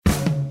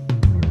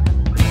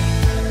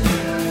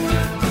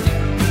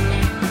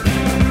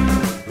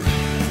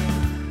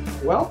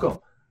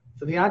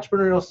to the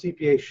Entrepreneurial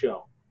CPA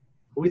Show,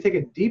 where we take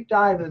a deep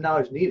dive into the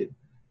knowledge needed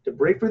to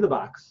break through the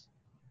box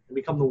and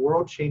become the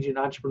world-changing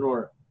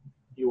entrepreneur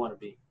you want to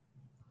be.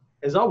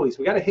 As always,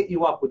 we got to hit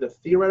you up with the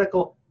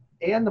theoretical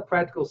and the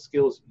practical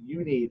skills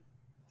you need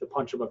to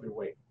punch above your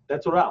weight.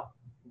 That's what out.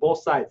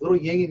 Both sides, little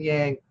yin and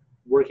yang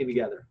working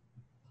together.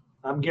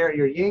 I'm Garrett,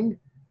 your yin,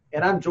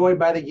 and I'm joined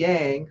by the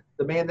yang,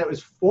 the man that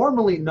was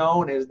formerly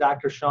known as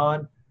Dr.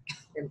 Sean,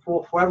 and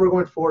forever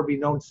going forward be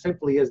known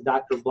simply as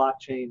Dr.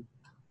 Blockchain.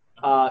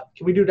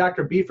 Can we do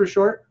Dr. B for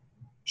short?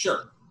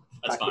 Sure,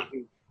 that's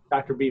fine.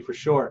 Dr. B for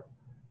short.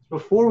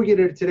 Before we get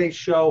into today's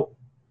show,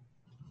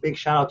 big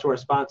shout out to our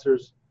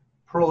sponsors.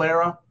 Pearl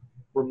Era,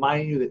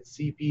 reminding you that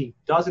CP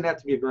doesn't have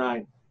to be a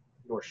grind,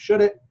 nor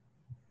should it.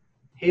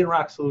 Hayden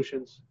Rock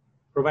Solutions,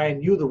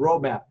 providing you the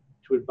roadmap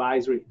to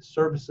advisory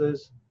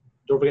services.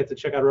 Don't forget to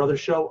check out our other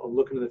show, A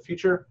Look into the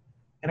Future,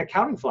 and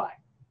Accounting Fly.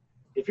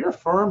 If you're a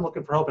firm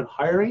looking for help in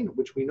hiring,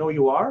 which we know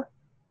you are,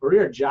 or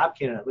you're a job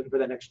candidate looking for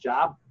that next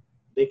job,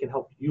 they can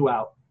help you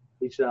out.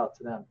 Reach out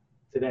to them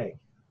today.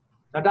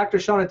 Now, Dr.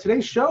 Sean, in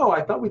today's show,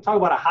 I thought we'd talk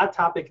about a hot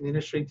topic in the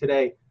industry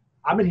today.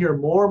 I've been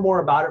hearing more and more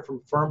about it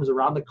from firms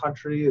around the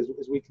country as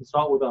we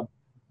consult with them.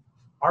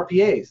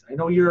 RPAs. I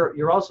know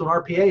you're also an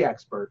RPA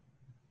expert.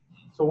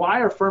 So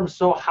why are firms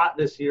so hot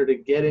this year to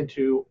get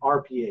into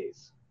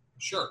RPAs?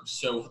 Sure.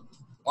 So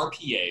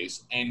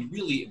RPAs, and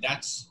really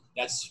that's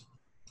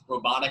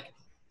robotic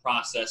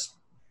process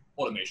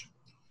automation.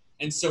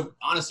 And so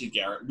honestly,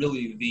 Garrett,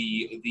 really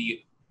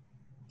the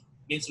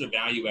main sort of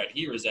value add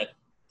here is that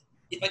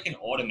if I can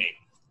automate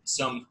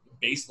some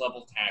base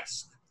level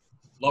tasks,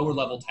 lower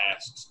level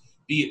tasks,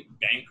 be it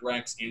bank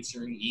recs,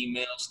 answering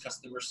emails,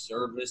 customer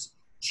service,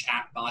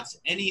 chatbots,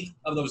 any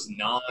of those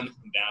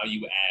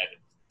non-value add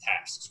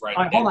tasks, right?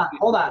 All right,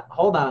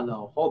 hold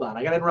on.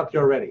 I got to interrupt you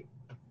already.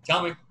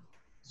 Tell me.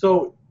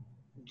 So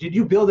did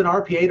you build an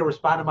RPA to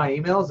respond to my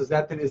emails? Is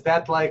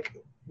that like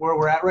where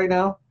we're at right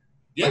now?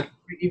 Yeah. Like,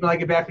 the email I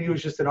get back from you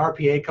is just an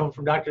RPA coming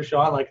from Dr.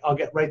 Shaw. Like, I'll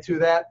get right to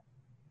that.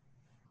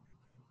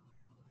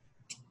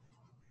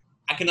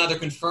 I can neither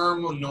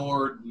confirm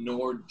nor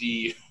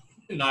deny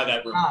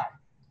that rumor.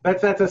 Right.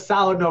 That's a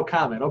solid no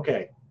comment.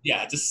 Okay.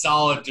 Yeah, it's a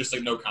solid, just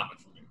like no comment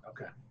from me.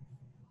 Okay.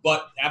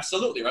 But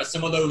absolutely, right?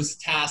 Some of those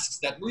tasks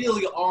that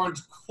really aren't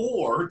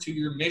core to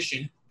your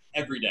mission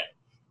every day.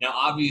 Now,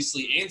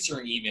 obviously,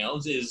 answering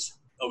emails is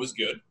always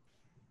good,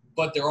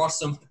 but there are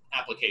some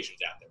applications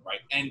out there, right?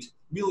 And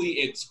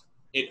really,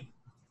 it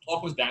all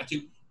comes back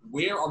to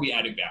where are we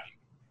adding value,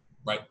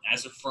 right?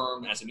 As a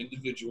firm, as an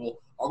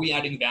individual, are we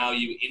adding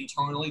value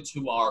internally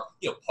to our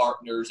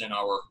partners and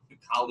our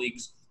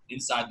colleagues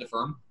inside the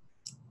firm?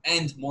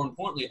 And more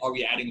importantly, are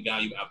we adding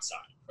value outside,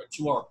 right,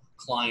 to our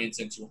clients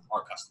and to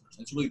our customers?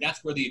 And so really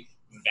that's where the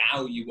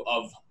value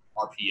of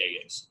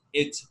RPA is.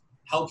 It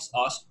helps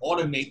us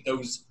automate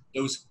those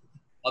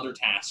other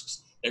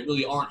tasks that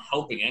really aren't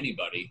helping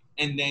anybody,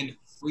 and then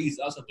frees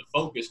us up to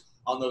focus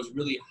on those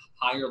really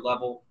higher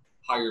level,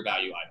 higher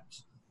value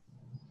items.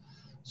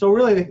 So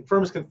really, I think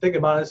firms can think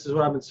about it. This is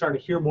what I've been starting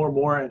to hear more and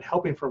more and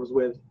helping firms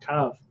with, kind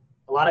of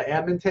a lot of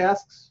admin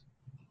tasks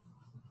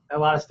and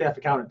a lot of staff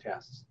accountant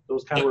tasks.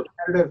 Those kind of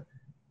repetitive,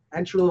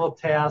 entry-level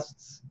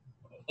tasks.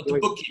 The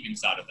bookkeeping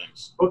side of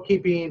things.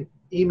 Bookkeeping,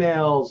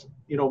 emails,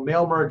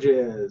 mail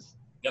merges,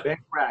 bank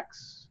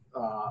recs,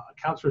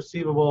 accounts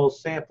receivable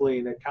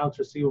sampling, accounts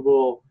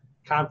receivable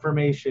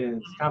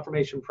confirmations,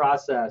 confirmation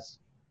process.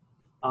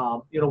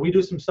 We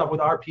do some stuff with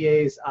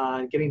RPAs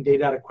on getting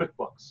data out of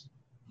QuickBooks,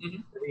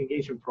 the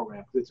engagement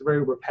program, because it's a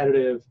very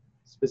repetitive,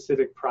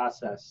 specific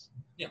process.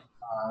 Yeah.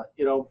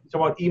 So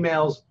about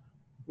emails,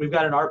 we've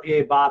got an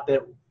RPA bot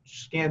that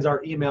scans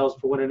our emails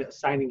for when a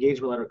signed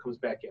engagement letter comes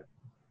back in.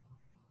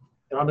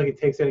 And automatically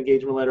takes that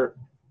engagement letter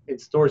and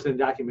stores it in a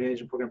document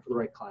management program for the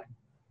right client.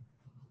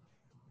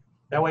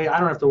 That way I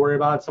don't have to worry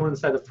about it. Someone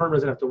inside the firm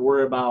doesn't have to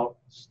worry about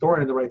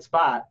storing in the right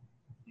spot.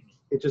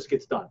 It just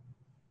gets done.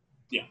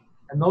 Yeah.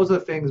 And those are the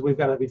things we've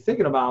got to be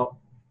thinking about.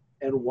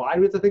 And why do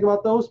we have to think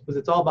about those? Because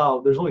it's all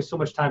about, there's only so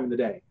much time in the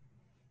day.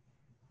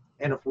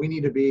 And if we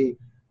need to be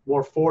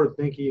more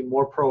forward-thinking,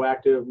 more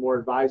proactive, more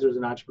advisors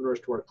and entrepreneurs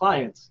to our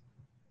clients,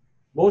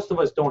 most of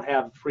us don't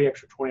have free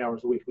extra 20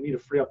 hours a week. We need to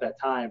free up that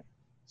time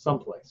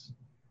someplace.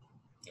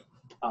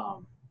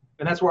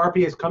 And that's where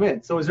RPAs come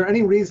in. So is there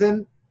any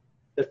reason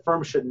that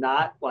firms should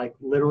not,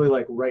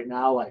 literally right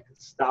now,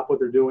 stop what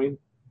they're doing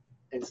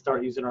and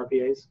start using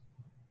RPAs?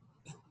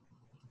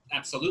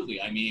 Absolutely.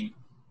 I mean,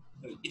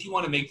 if you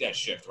want to make that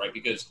shift, right,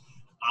 because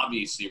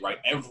obviously, right,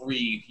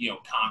 every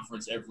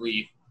conference,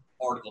 every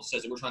article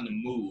says that we're trying to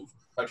move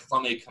right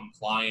from a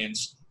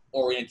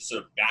compliance-oriented,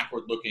 sort of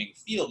backward-looking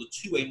field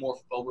to a more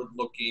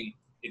forward-looking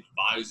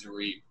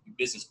advisory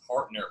business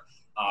partner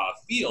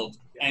field.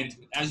 And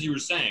as you were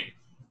saying,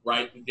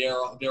 right,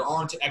 there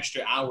aren't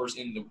extra hours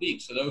in the week.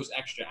 So those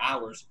extra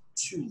hours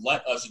to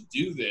let us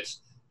do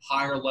this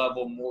higher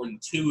level, more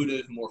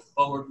intuitive, more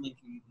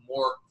forward-looking,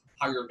 more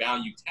higher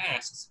value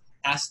tasks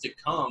has to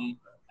come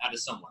out of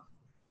somewhere,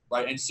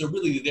 right? And so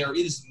really there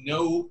is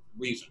no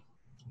reason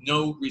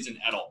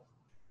at all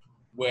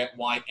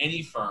why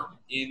any firm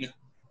in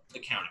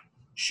accounting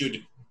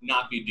should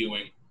not be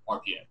doing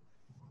RPA.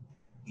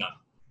 None.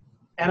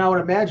 And I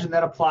would imagine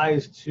that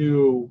applies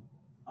to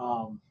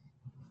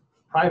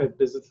private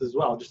business as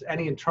well. Just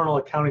any internal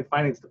accounting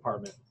finance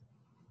department.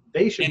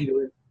 They should be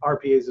doing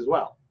RPAs as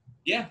well.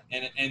 Yeah,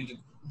 and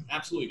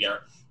absolutely,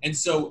 Garrett. And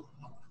so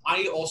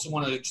I also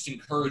want to just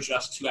encourage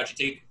us to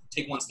actually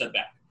take one step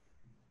back,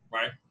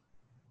 right?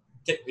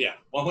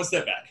 One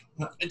step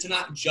back, and to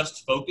not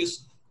just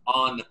focus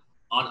on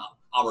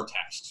our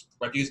tasks,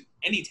 right? Because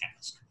any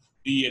task,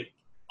 be it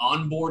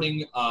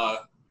onboarding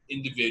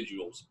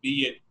individuals,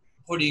 be it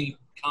putting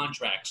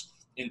contracts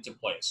into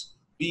place,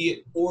 be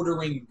it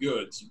ordering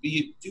goods, be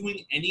it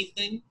doing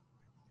anything,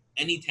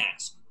 any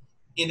task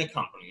in a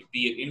company,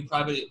 be it in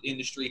private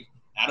industry,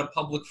 at a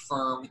public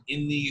firm,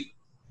 in the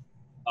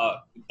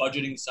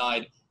budgeting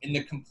side, in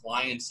the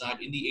compliance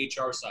side, in the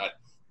HR side,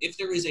 if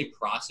there is a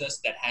process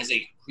that has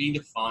a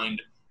predefined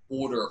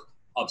order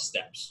of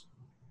steps,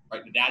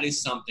 right, that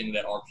is something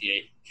that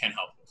RPA can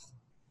help with.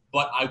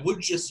 But I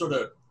would just sort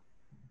of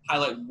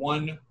highlight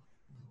one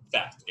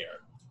fact,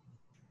 Garrett,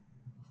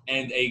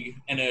 and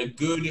a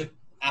good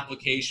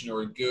application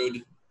or a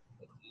good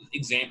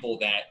example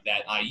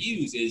that I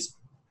use is,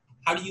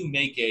 how do you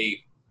make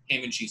a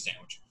ham and cheese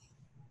sandwich?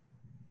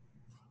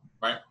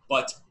 Right?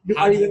 But you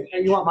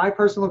want my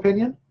personal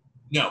opinion?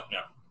 No,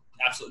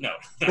 absolutely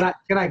no.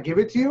 Can I give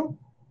it to you?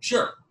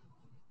 Sure.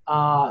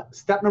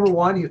 Step number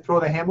 1, you throw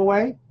the ham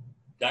away.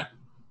 Okay.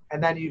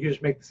 And then you can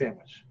just make the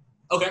sandwich.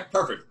 Okay,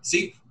 perfect.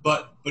 See,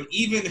 but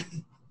even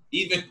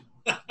even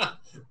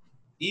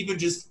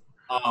just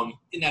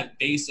in that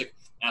basic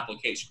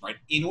application, right?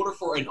 In order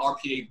for an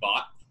RPA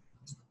bot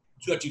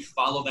to actually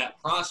follow that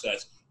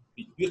process,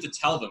 you have to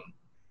tell them,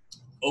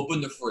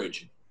 open the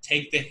fridge,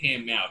 take the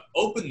ham out,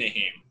 open the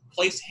ham,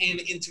 place ham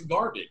into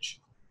garbage,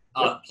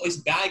 place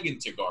bag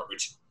into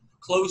garbage,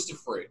 close the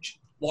fridge,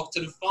 walk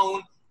to the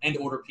phone, and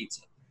order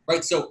pizza,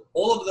 right? So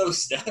all of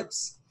those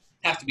steps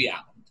have to be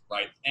outlined,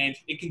 right? And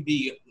it can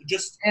be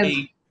just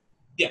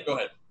go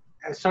ahead.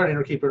 Sorry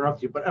to keep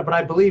interrupting you, but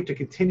I believe, to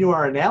continue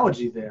our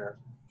analogy there,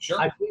 sure.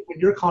 I believe when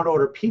you're calling to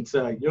order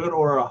pizza, you're going to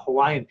order a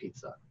Hawaiian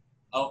pizza.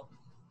 Oh,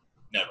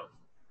 never.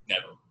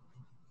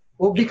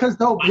 Well, because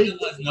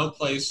has no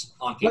place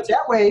on pizza. But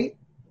that way,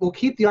 we'll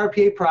keep the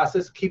RPA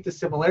process, keep the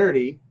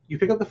similarity. You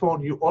pick up the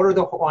phone, you order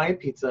the Hawaiian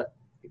pizza,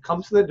 it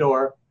comes to the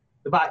door,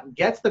 the bot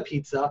gets the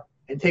pizza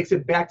and takes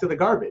it back to the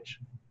garbage.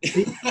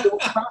 The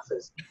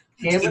process.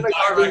 Ham in the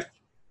garbage,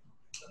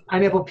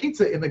 pineapple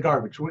pizza in the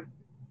garbage.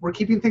 We're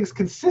keeping things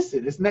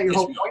consistent. Isn't that your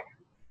whole point?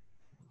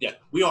 Yeah,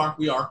 we are.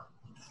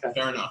 Okay.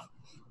 Fair enough.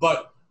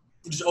 But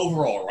just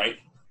overall, right?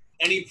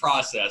 Any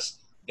process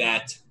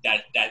that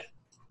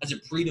has a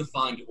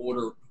predefined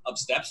order of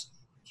steps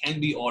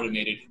can be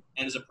automated,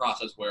 and is a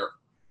process where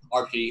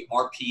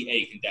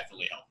RPA can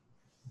definitely help.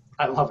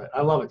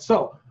 I love it.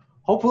 So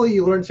hopefully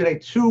you learned today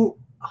 2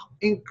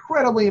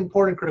 incredibly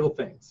important critical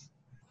things.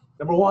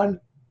 Number 1,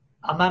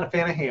 I'm not a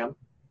fan of ham.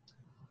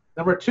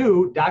 Number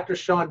 2, Dr.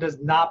 Sean does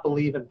not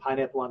believe in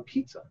pineapple on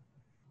pizza.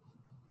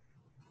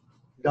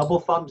 Double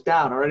thumbs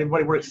down. All right,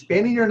 everybody, we're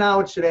expanding your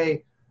knowledge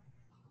today,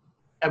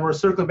 and we're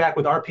circling back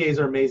with RPAs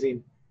are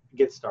amazing.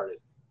 Get started.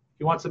 If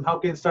you want some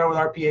help getting started with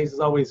RPAs, as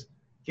always,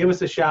 give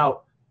us a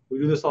shout. We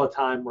do this all the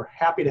time. We're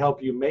happy to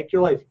help you make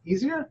your life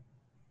easier,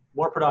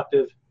 more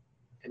productive,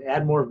 and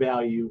add more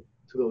value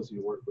to those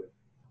you work with.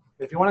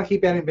 If you want to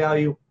keep adding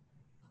value,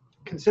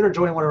 consider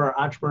joining one of our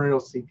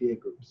entrepreneurial CPA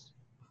groups.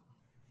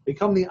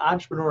 Become the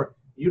entrepreneur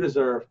you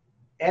deserve.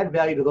 Add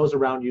value to those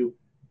around you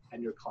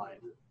and your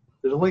client.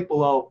 There's a link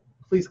below.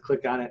 Please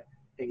click on it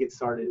and get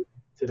started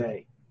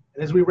today.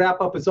 And as we wrap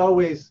up, as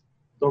always,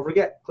 don't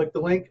forget, click the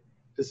link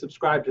to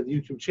subscribe to the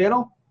YouTube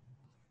channel.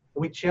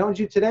 And we challenge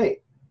you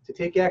today to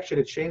take action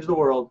to change the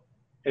world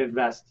and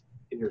invest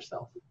in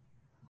yourself.